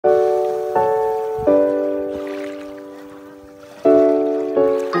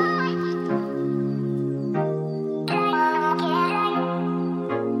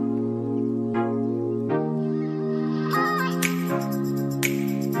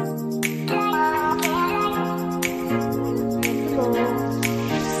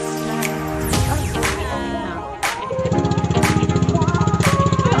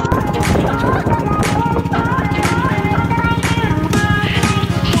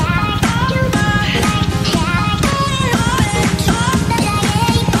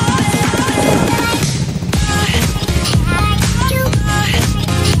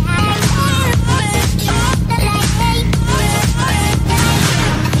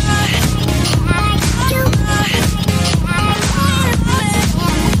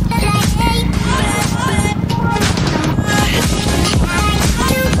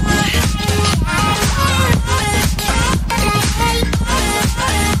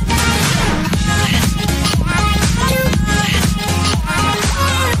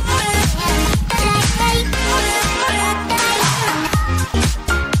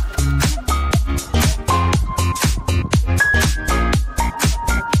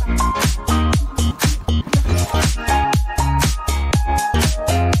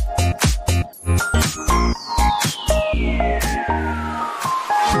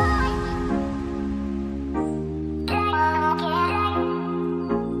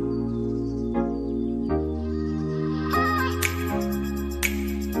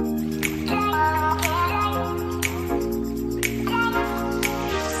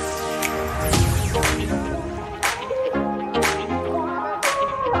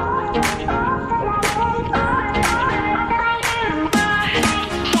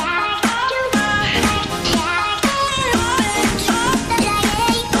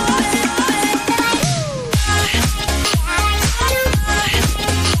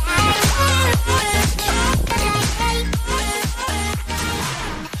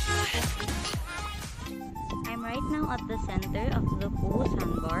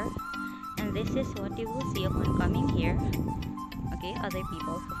other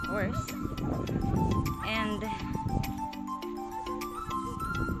people, of course. And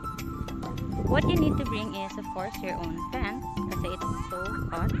what you need to bring is, of course, your own tent kasi it's so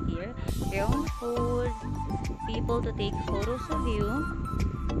hot here. Your own food, people to take photos of you,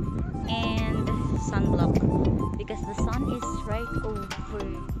 and sunblock because the sun is right over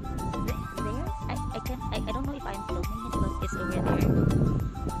there. I don't know if I'm filming it, but it's over there.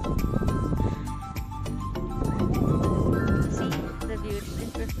 See the view,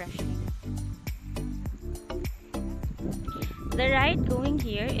 it's refreshing. The ride going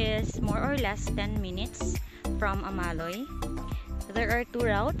here is more or less 10 minutes from Amaloy. There are two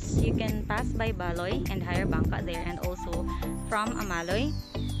routes. You can pass by Baloy and hire bangka there, and also from Amaloy.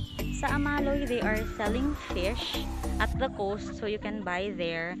 Sa Amaloy, they are selling fish at the coast, so you can buy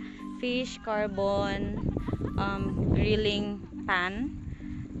there fish, carbon, grilling pan,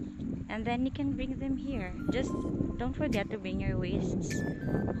 and then you can bring them here. Just don't forget to bring your wastes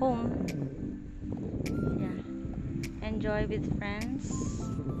home. Yeah, enjoy with friends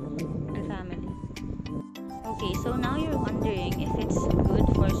and family. Okay, so now you're wondering if it's good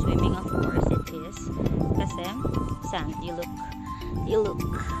for swimming. Of course it is, kasi sand, you look,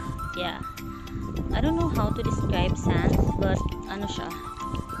 yeah, I don't know how to describe sand, but ano siya,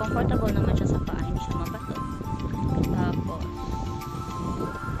 comfortable naman siya sa paa, hindi siya mabato. Tapos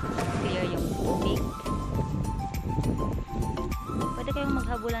clear yung tubig. Pwede kayong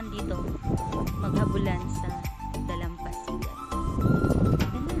maghabulan dito, maghabulan sa dalampasigan.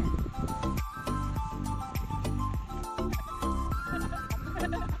 Ganun.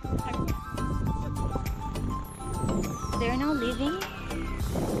 They're now leaving,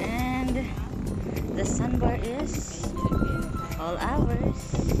 and the sandbar is all ours.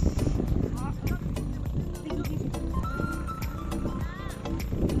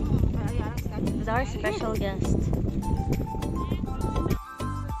 With our special guest.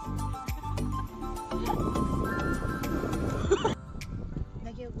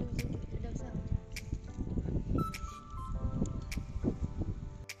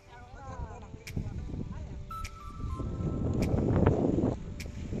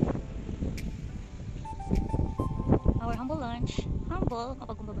 Our humble lunch. Humble,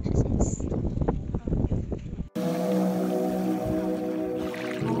 kapag kumbaba siya sis.